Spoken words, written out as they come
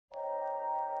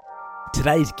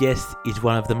Today's guest is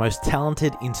one of the most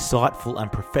talented, insightful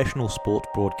and professional sports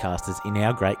broadcasters in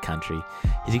our great country.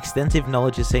 His extensive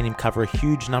knowledge has seen him cover a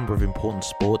huge number of important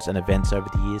sports and events over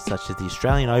the years, such as the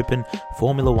Australian Open,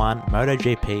 Formula One,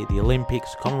 MotoGP, the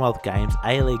Olympics, Commonwealth Games,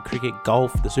 A-League cricket,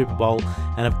 golf, the Super Bowl,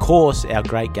 and of course our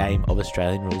great game of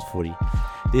Australian rules footy.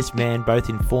 This man both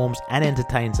informs and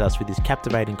entertains us with his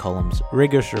captivating columns,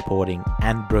 rigorous reporting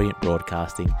and brilliant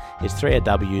broadcasting. It's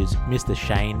 3AW's Mr.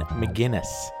 Shane McInnes.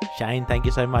 Shane, thank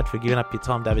you so much for giving up your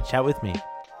time to have a chat with me.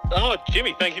 Oh,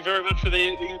 Jimmy, thank you very much for the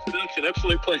introduction.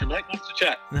 Absolute pleasure, mate. Nice to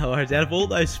chat. No worries. Out of all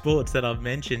those sports that I've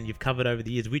mentioned you've covered over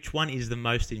the years, which one is the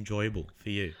most enjoyable for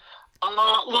you?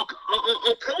 Look,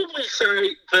 I'll probably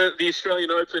say the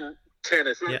Australian Open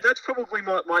tennis. Yeah. That's probably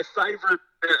my favourite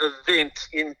event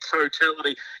in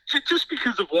totality, just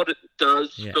because of what it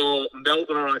does for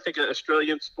Melbourne and I think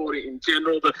Australian sport in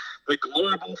general, the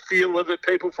global feel of it,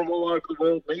 people from all over the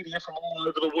world, media from all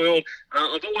over the world.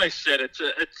 I've always said it's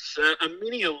a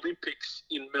mini Olympics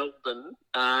in Melbourne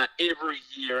every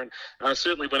year, and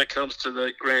certainly when it comes to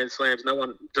the Grand Slams, no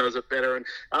one does it better. And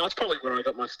it's probably where I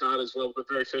got my start as well. The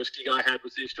very first gig I had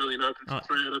was the Australian Open for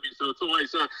 3AW,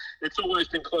 so it's always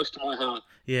been close to my heart.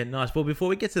 Yeah, nice. Well, before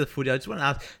we get to the footy, I just want to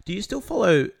ask, do you still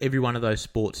follow every one of those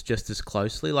sports just as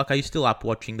closely? Like, are you still up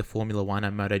watching the Formula One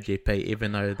and MotoGP,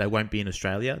 even though they won't be in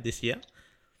Australia this year?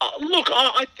 Look,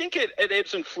 I think it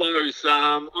ebbs and flows.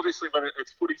 Obviously, when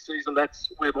it's footy season,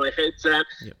 that's where my head's at.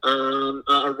 Yep.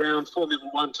 Around Formula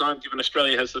One time, given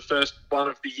Australia has the first one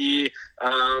of the year,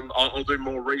 I'll do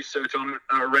more research on it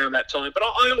around that time. But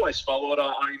I always follow it.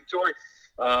 I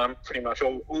enjoy pretty much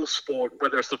all sport,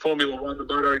 whether it's the Formula One, the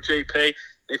MotoGP.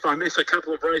 If I miss a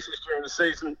couple of races during the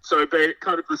season, so be it.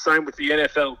 Kind of the same with the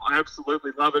NFL. I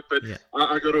absolutely love it, but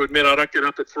I got to admit, I don't get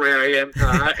up at 3 a.m.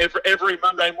 Every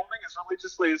Monday morning as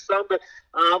religiously as some. But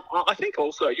I think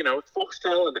also, with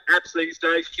Foxtel and apps these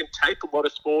days, you can take a lot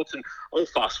of sports, and I'll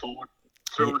fast forward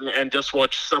through it and just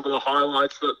watch some of the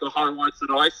highlights, the highlights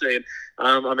that I see.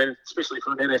 And especially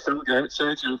for an NFL game, it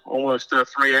saves you almost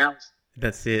 3 hours.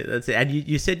 That's it. And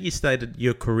you said you started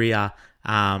your career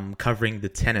covering the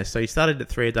tennis. So you started at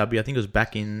 3AW, I think it was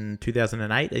back in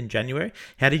 2008 in January.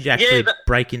 How did you actually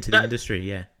break into the industry?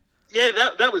 Yeah,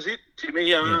 that was it,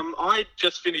 Jimmy. I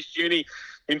just finished uni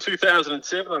in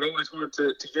 2007. I'd always wanted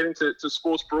to get into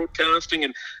sports broadcasting,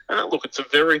 and look, it's a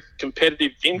very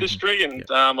competitive industry, and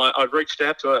I reached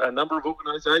out to a number of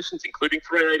organisations, including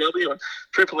 3AW and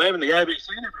Triple M and the ABC,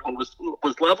 and everyone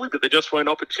was lovely, but there just weren't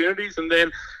opportunities. And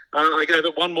then I gave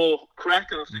it one more crack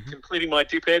after completing my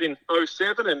dip ed in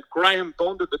 2007, and Graham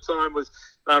Bond at the time was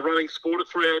running sport at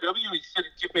 3AW. He said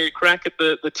he'd give me a crack at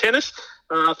the tennis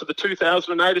for the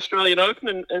 2008 Australian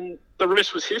Open, and the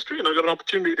rest was history, and I got an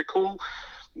opportunity to call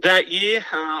that year.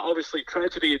 Obviously,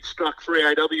 tragedy had struck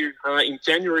 3AW in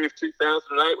January of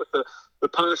 2008 with the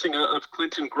passing of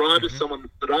Clinton Grider, someone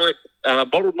that I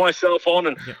modelled myself on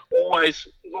and always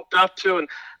looked up to,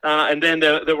 and then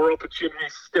there were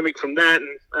opportunities stemming from that,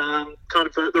 and kind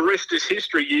of the rest is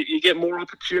history. You get more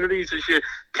opportunities as you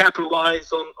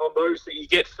capitalise on those that you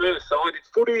get first. So I did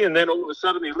footy, and then all of a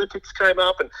sudden the Olympics came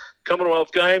up and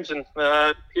Commonwealth Games, and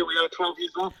here we are 12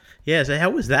 years on. Yeah, so how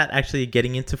was that actually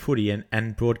getting into footy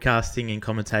and broadcasting and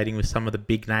commentating with some of the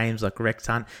big names like Rex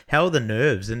Hunt? How are the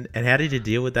nerves, and how did you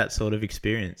deal with that sort of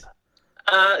experience?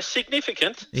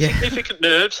 Significant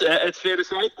nerves, it's fair to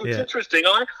say. It's interesting.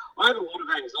 I had a lot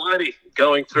of anxiety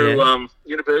going through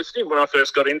university. When I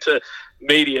first got into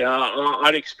media,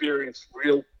 I'd experienced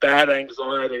real bad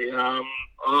anxiety.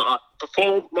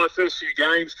 Before my first few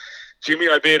games, Jimmy,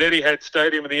 I bet Etihad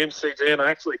Stadium and the MCG, and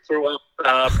I actually threw up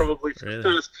probably for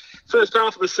the first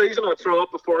half of the season. I'd throw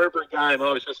up before every game.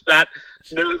 I was just that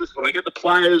nervous. Would I get the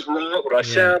players right? Would I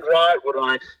sound right? Would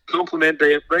I compliment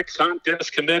Rex Hunt, Dennis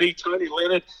Cometti, Tony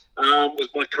Leonard? Was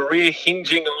my career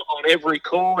hinging on every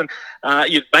call? And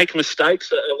you'd make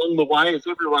mistakes along the way, as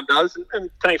everyone does. And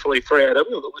thankfully, 3AW,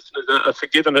 the listeners are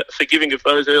forgiving of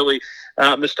those early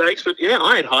mistakes. But,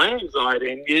 I had high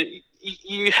anxiety, and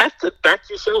you have to back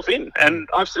yourself in. And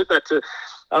I've said that to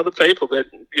other people that,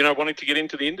 wanting to get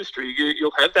into the industry.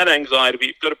 You'll have that anxiety, but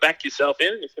you've got to back yourself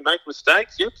in. If you make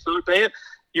mistakes, so be it.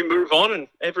 You move on, and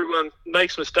everyone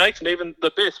makes mistakes, and even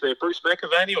the best, be it Bruce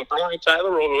McAvaney or Brian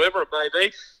Taylor or whoever it may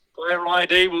be, player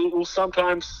ID will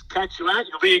sometimes catch you out.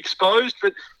 You'll be exposed,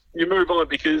 but you move on,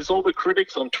 because all the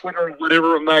critics on Twitter and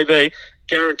whatever it may be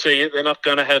guarantee you they're not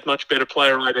going to have much better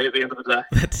player ID at the end of the day.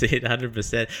 That's it,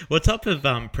 100%. What type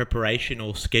of preparation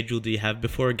or schedule do you have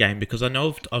before a game? Because I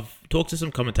know I've talked to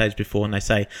some commentators before, and they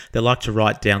say they like to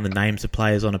write down the names of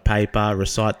players on a paper,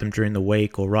 recite them during the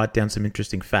week, or write down some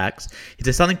interesting facts. Is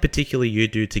there something particularly you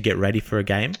do to get ready for a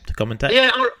game to commentate?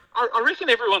 Yeah, I reckon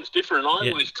everyone's different. I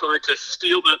always try to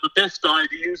steal the best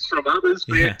ideas from others,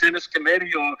 be it Dennis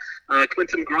Cometti or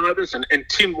Clinton Grivers and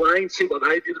Tim Lane, see what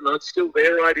they did, and I'd steal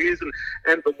their ideas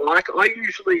and the like. I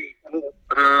usually will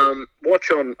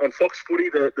watch on Fox Footy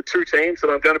the two teams that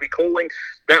I'm going to be calling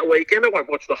that weekend. I won't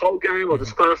watch the whole game. I'll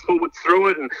just fast forward through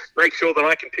it and make sure that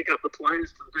I can pick up the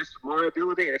players to the best of my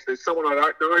ability. And if there's someone I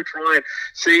don't know, try and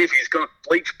see if he's got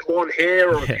bleached blonde hair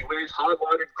or if he wears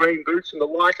highlighted green boots and the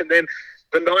like. And then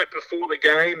the night before the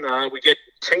game, we get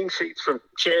team sheets from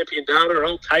Champion Data, and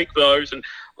I'll take those and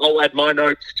I'll add my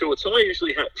notes to it. So I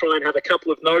usually try and have a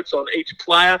couple of notes on each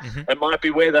player. It might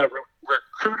be where they're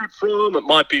recruited from, it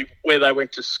might be where they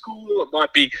went to school, it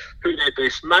might be who their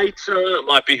best mates are, it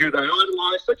might be who they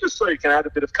idolise. So just so you can add a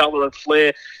bit of colour and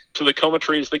flair to the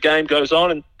commentary as the game goes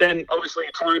on. And then obviously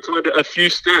you try and find a few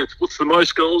stats. What's the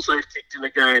most goals they've kicked in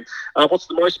a game? What's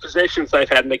the most possessions they've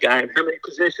had in a game? How many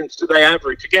possessions do they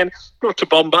average? Again, not to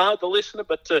bombard the listener,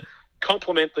 but to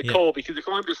complement the call, because if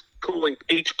I'm just calling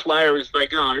each player as they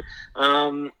go,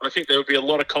 I think there would be a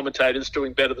lot of commentators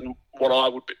doing better than what I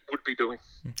would be doing.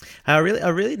 I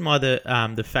really admire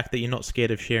the fact that you're not scared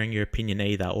of sharing your opinion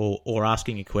either, or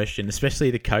asking a question,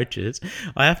 especially the coaches.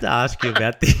 I have to ask you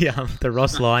about the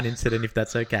Ross Lyon incident, if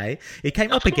that's okay. It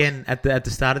came up again at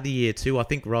the start of the year too. I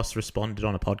think Ross responded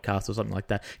on a podcast or something like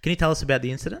that. Can you tell us about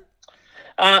the incident?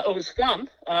 It was fun,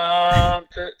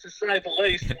 to say the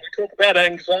least. When we talk about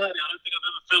anxiety, I don't think I've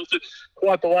ever felt it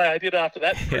quite the way I did after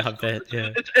that. Yeah, I bet,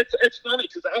 yeah. It's funny,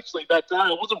 because actually that day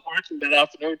I wasn't working that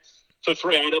afternoon for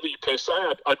 3AW per se.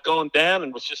 I'd gone down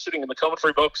and was just sitting in the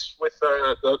commentary box with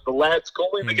the lads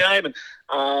calling the game, and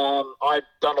I'd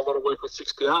done a lot of work with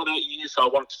 6PR that year, so I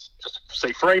wanted to just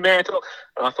see Fremantle,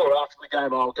 and I thought after the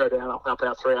game I'll go down, I'll help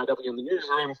out 3AW in the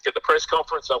newsroom, get the press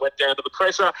conference. I went down to the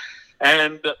presser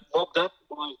and lobbed up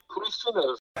my question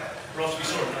of... Ross, we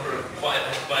saw a number of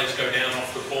players go down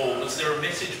off the ball. Was there a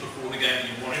message before the game that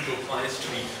you wanted your players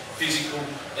to be physical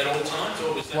at all times?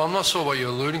 Or was that... Well, I'm not sure what you're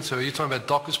alluding to. Are you talking about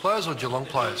Dockers players or Geelong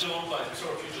players? Geelong players. We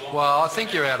saw a few Geelong Well, I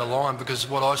think you're out of line, because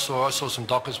what I saw some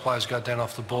Dockers players go down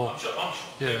off the ball. I'm sure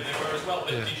there were as well.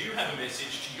 But did you have a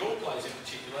message to your players in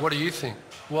particular? What do you think?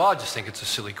 Well, I just think it's a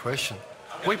silly question.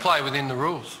 Okay. We play within the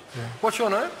rules. Yeah. What's your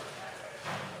name?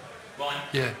 Mine?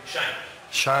 Yeah. Shane.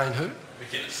 Shane who?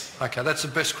 McInnes. Okay, that's the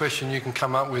best question you can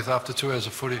come up with after 2 hours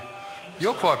of footy.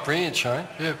 You're quite brilliant, Shane.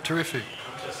 Yeah, terrific.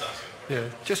 Yeah,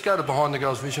 just go to Behind the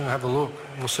Goals Vision and have a look.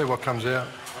 We'll see what comes out.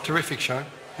 Terrific, Shane.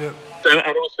 Yeah. And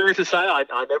it was fair to say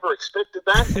I never expected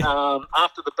that.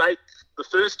 After the debate the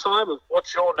first time of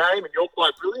what's your name and you're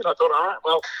quite brilliant, I thought, all right,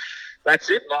 well,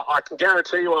 that's it. I can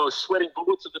guarantee you I was sweating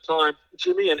bullets at the time,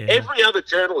 Jimmy, and every other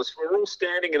journalist, we were all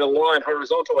standing in a line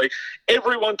horizontally.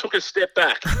 Everyone took a step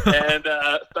back and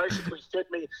basically fed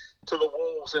me to the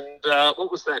walls. And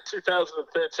what was that,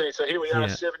 2013? So here we are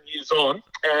 7 years on,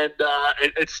 and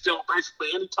it's still basically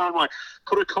any time I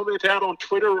put a comment out on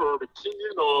Twitter or an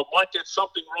opinion or might get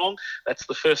something wrong, that's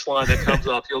the first line that comes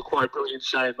up. You're quite brilliant,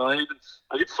 Shane. I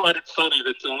did find it funny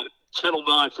that Channel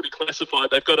 9 Footy Classified,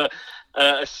 they've got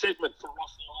a segment for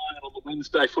Ross Lyon on the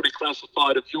Wednesday Footy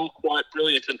Classified of You're Quite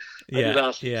Brilliant, and I did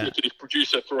ask the executive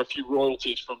producer for a few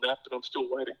royalties from that, but I'm still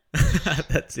waiting.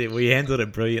 That's it. We handled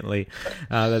it brilliantly,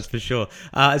 that's for sure.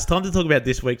 It's time to talk about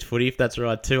this week's footy, if that's all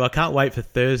right too. I can't wait for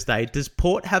Thursday. Does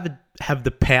Port have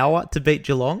the power to beat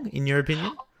Geelong, in your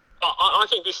opinion? I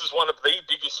think this is one of the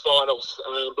biggest finals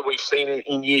that we've seen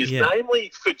in years,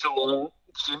 namely for Geelong,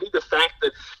 Jimmy, the fact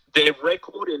that their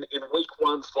record in Week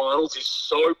 1 finals is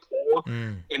so poor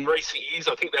in recent years.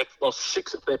 I think they've lost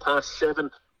 6 of their past 7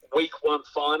 Week 1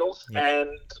 finals, and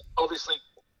obviously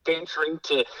venturing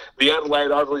to the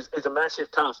Adelaide Oval is a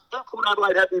massive task. Don't Port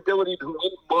Adelaide have the ability to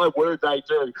win? My word, they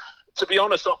do. To be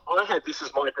honest, I had this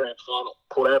as my grand final,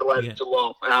 Port Adelaide and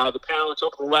Geelong. The power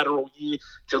top of the ladder all year.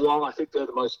 Geelong, I think they're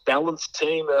the most balanced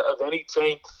team of any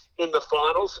team in the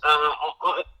finals.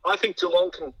 I think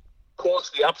Geelong can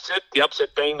cause the upset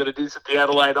being that it is at the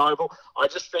Adelaide Oval. I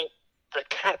just think the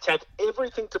Cats have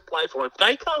everything to play for. If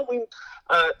they can't win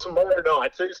tomorrow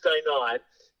night, Tuesday night,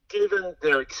 given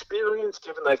their experience,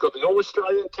 given they've got the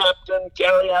All-Australian captain,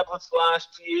 Gary Ablett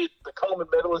last year, the Coleman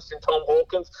medalist in Tom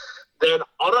Hawkins, then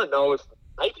I don't know if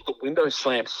maybe the window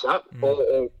slams shut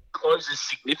or closes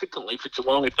significantly for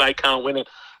Geelong if they can't win it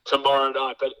tomorrow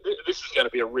night. But this is going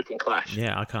to be a ripping clash.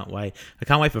 Yeah, I can't wait. I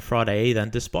can't wait for Friday either.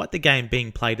 And despite the game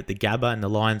being played at the Gabba and the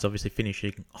Lions obviously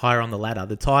finishing higher on the ladder,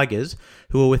 the Tigers,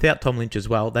 who are without Tom Lynch as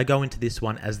well, they go into this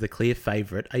one as the clear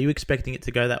favourite. Are you expecting it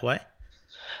to go that way?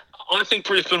 I think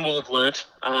Brisbane will have learnt,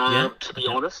 to be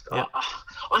honest. Yeah.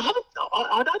 I know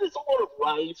there's a lot of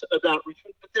rave about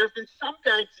Richmond, but there have been some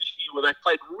games this year where they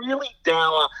played really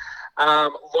dour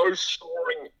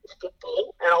low-scoring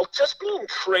football, and I'll just be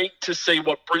intrigued to see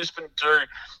what Brisbane do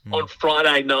on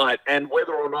Friday night, and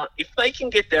whether or not, if they can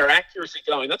get their accuracy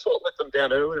going. That's what let them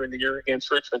down earlier in the year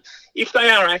against Richmond. If they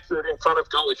are accurate in front of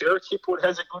goal, if Eric Hipwood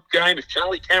has a good game, if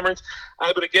Charlie Cameron's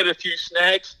able to get a few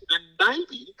snags, then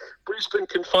maybe Brisbane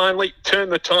can finally turn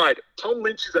the tide. Tom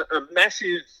Lynch is a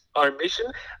massive omission.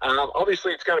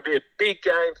 Obviously, it's going to be a big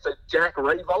game for Jack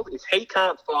Revolt. If he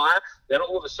can't fire, then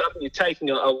all of a sudden you're taking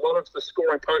a lot of the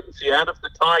scoring potency out of the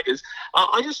Tigers.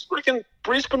 I just reckon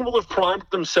Brisbane will have primed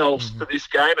themselves for this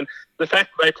game, and the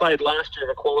fact that they played last year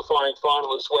in a qualifying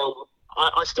final as well,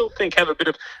 I still think have a bit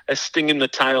of a sting in the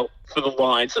tail for the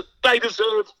Lions. They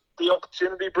deserve the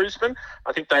opportunity, Brisbane.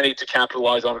 I think they need to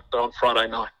capitalise on it on Friday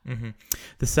night.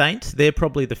 The Saints, they're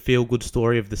probably the feel-good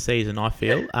story of the season, I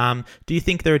feel. Do you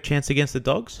think they're a chance against the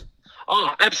Dogs?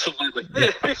 Oh, absolutely.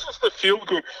 Yeah. This is the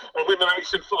feel-good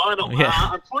elimination final.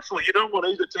 Yeah. Unfortunately, you don't want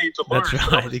either team to lose.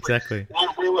 That's right, exactly. One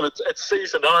win and it's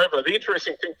season over. The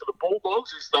interesting thing for the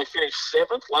Bulldogs is they finished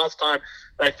 7th. Last time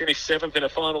they finished 7th in a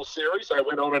final series. They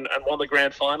went on and won the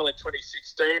grand final in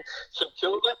 2016. St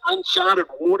Kilda, uncharted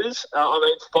waters.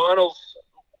 Finals.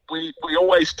 We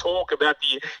always talk about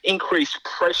the increased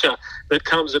pressure that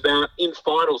comes about in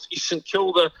finals. Is St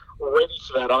Kilda ready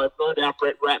for that? I have no doubt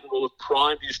Brett Ratton will have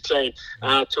primed his team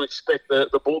to expect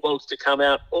the Bulldogs to come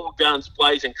out all guns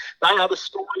blazing. They are the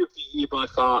story of the year by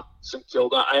far, St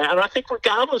Kilda. And I think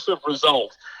regardless of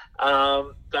result,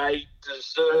 they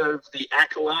deserve the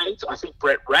accolades. I think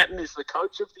Brett Ratton is the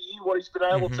coach of the year, what he's been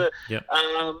able to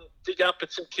dig up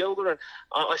at St Kilda. And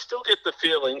I still get the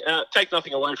feeling, take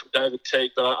nothing away from David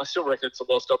Teague, but I still reckon it's a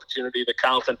lost opportunity that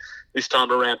Carlton this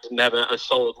time around didn't have a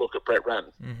solid look at Brett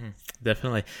Ratton.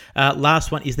 Definitely.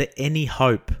 Last one, is there any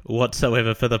hope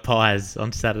whatsoever for the Pies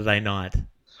on Saturday night?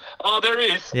 Oh, there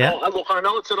is. Yeah. Look, I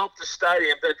know it's at Optus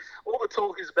Stadium, but all the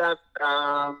talk is about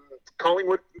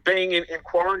Collingwood being in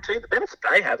quarantine. The benefit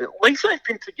they have, at least they've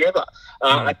been together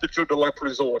at the Joondalup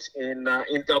Resort in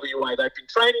WA. They've been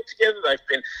training together. They've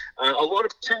been a lot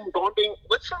of team bonding.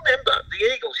 Let's remember, the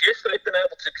Eagles, yes, they've been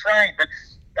able to train, but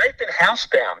they've been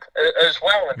housebound as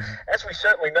well. And as we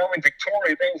certainly know in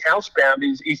Victoria, being housebound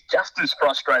is just as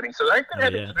frustrating. So they've been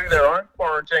having to do their own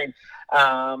quarantine.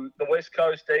 The West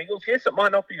Coast Eagles, yes, it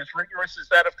might not be as rigorous as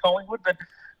that of Collingwood, but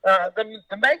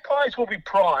the Magpies will be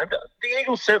primed. The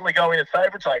Eagles certainly go in as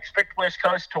favourites. I expect West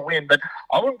Coast to win, but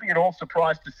I wouldn't be at all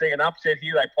surprised to see an upset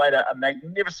here. They played a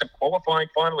magnificent qualifying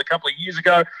final a couple of years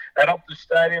ago at Optus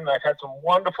Stadium. They've had some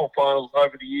wonderful finals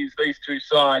over the years, these two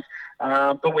sides.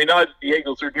 But we know that the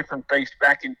Eagles are a different beast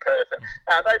back in Perth. And,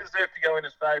 they deserve to go in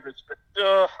as favourites, but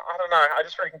I don't know. I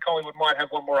just reckon Collingwood might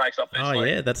have one more ace up their sleeve.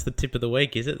 Yeah, that's the tip of the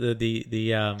week, is it?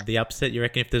 The upset. You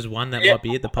reckon if there's one, that might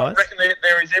be it, the Pies? I reckon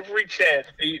there is every chance.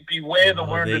 Beware the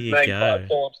wounded magpie, that's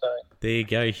all I'm saying. There you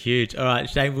go, huge. All right,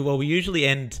 Shane, well, we usually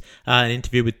end an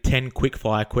interview with 10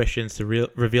 quick-fire questions to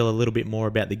reveal a little bit more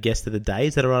about the guest of the day.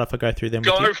 Is that all right if I go through them with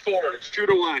you? Go for it. Shoot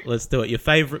away. Let's do it. Your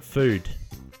favourite food?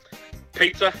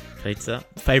 Pizza.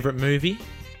 Favourite movie?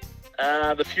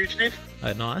 The Fugitive.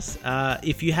 Oh, nice.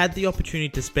 If you had the opportunity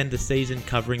to spend a season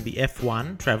covering the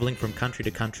F1, travelling from country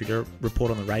to country to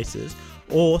report on the races,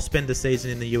 or spend a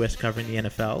season in the US covering the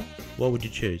NFL, what would you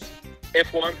choose?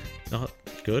 F1. Oh,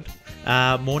 good.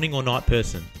 Morning or night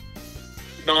person?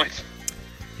 Night.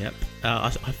 Yep. I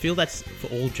feel that's for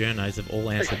all journos have all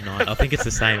answered night. I think it's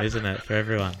the same, isn't it, for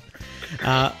everyone?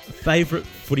 Favourite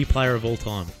footy player of all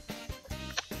time?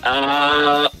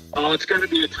 It's going to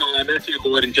be a tie. Matthew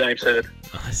Lloyd and James Heard.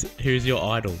 Who's your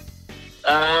idol?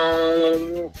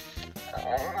 It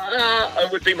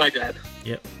would be my dad.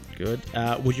 Yep, good.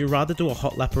 Would you rather do a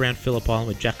hot lap around Phillip Island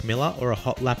with Jack Miller or a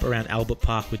hot lap around Albert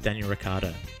Park with Daniel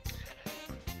Ricciardo?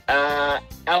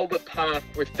 Albert Park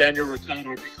with Daniel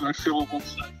Ricciardo because Phillip will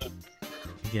say that.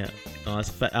 Yeah, nice.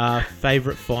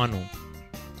 Favourite final?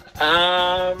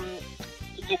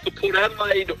 Look, the Port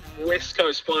Adelaide West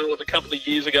Coast final of a couple of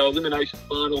years ago, elimination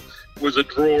final, was a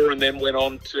draw and then went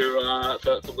on to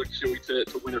for Luke Shuey to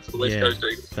win it for the West Coast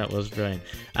Eagles. That was brilliant.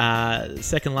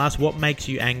 Second last, what makes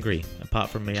you angry, apart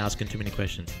from me asking too many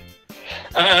questions?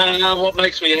 What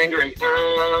makes me angry?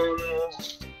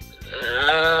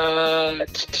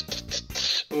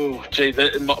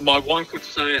 My wife would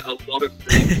say a lot of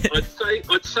things.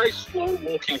 I'd say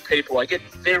slow-walking people. I get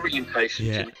very impatient.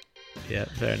 Yeah. Yeah,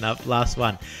 fair enough. Last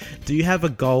one. Do you have a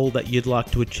goal that you'd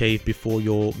like to achieve before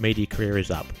your media career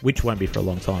is up? Which won't be for a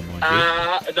long time, mind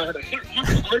you. No,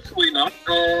 hopefully not.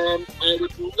 I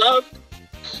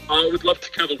would love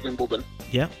to cover Wimbledon.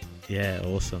 Yeah,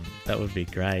 awesome. That would be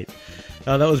great.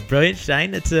 Oh, that was brilliant,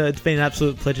 Shane. It's been an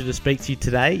absolute pleasure to speak to you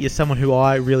today. You're someone who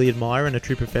I really admire and a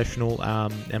true professional,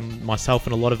 and myself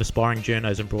and a lot of aspiring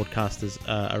journos and broadcasters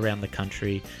around the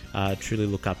country truly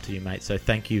look up to you, mate. So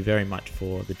thank you very much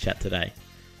for the chat today.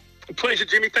 Pleasure,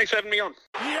 Jimmy. Thanks for having me on.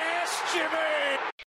 Yes, Jimmy!